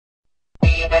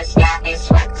Fever's got me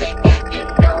sweating and you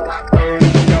know I'm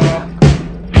burning up.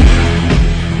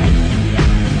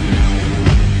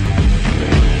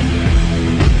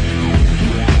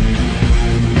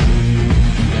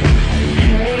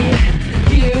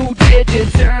 Did you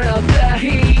turn up the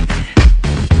heat?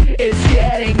 It's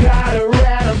getting hotter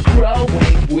and I'm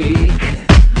growing weak.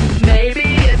 Maybe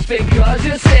it's because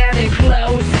you're standing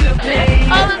close to me.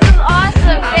 Oh, this is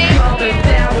awesome. I'm Thank coming you.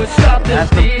 down with something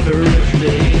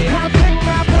feverishly. I think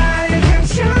my body can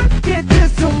shoot. You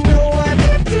just don't know what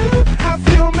to do. I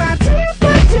feel my teeth,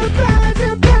 but your body's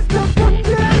the best of one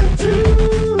to two.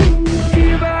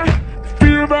 Fever,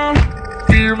 fever,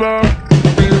 fever,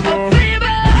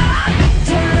 fever.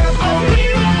 Turn up the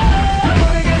fever. I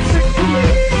wanna get sick of me.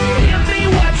 Give me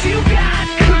what you got,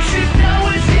 'cause you know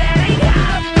it's getting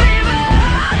hot. Fever,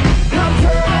 I'm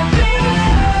burning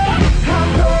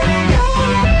up.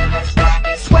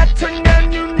 sweating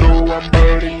and you know I'm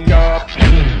burning up.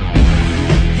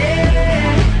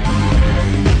 Yeah.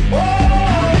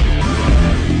 Whoa.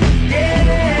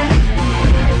 Yeah.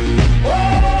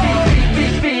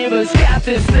 Whoa. Fever's got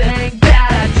this thing that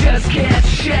I just can't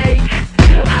shake.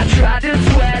 I tried to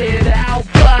sweat it out,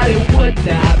 but it would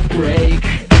not break.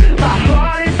 My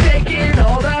heart is taking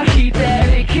all the heat that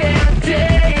it can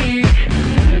take.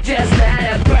 Just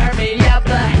let it burn me up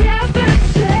the heaven's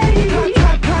sake.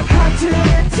 Hot till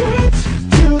it touch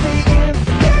to the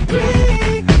infinite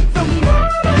degree. The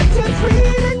moment it's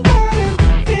reading by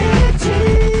infinity.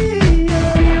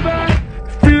 Fever,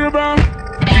 fever,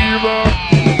 fever,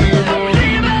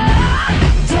 fever.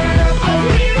 Turn up the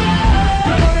fever.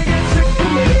 I wanna get sick of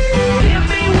me. Give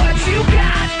me what you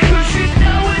got, 'cause you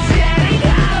know it's getting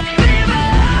hot. Fever,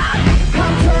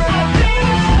 I'm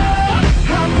turning up.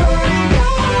 I'm burning up.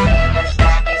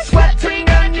 sweating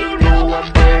and you know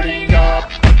I'm burning up.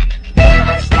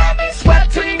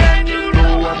 Sweating and you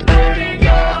know I'm burning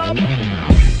up.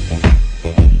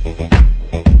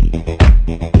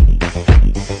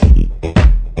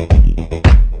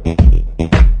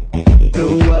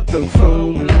 Throw up the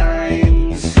phone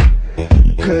lines,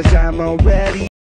 'cause I'm already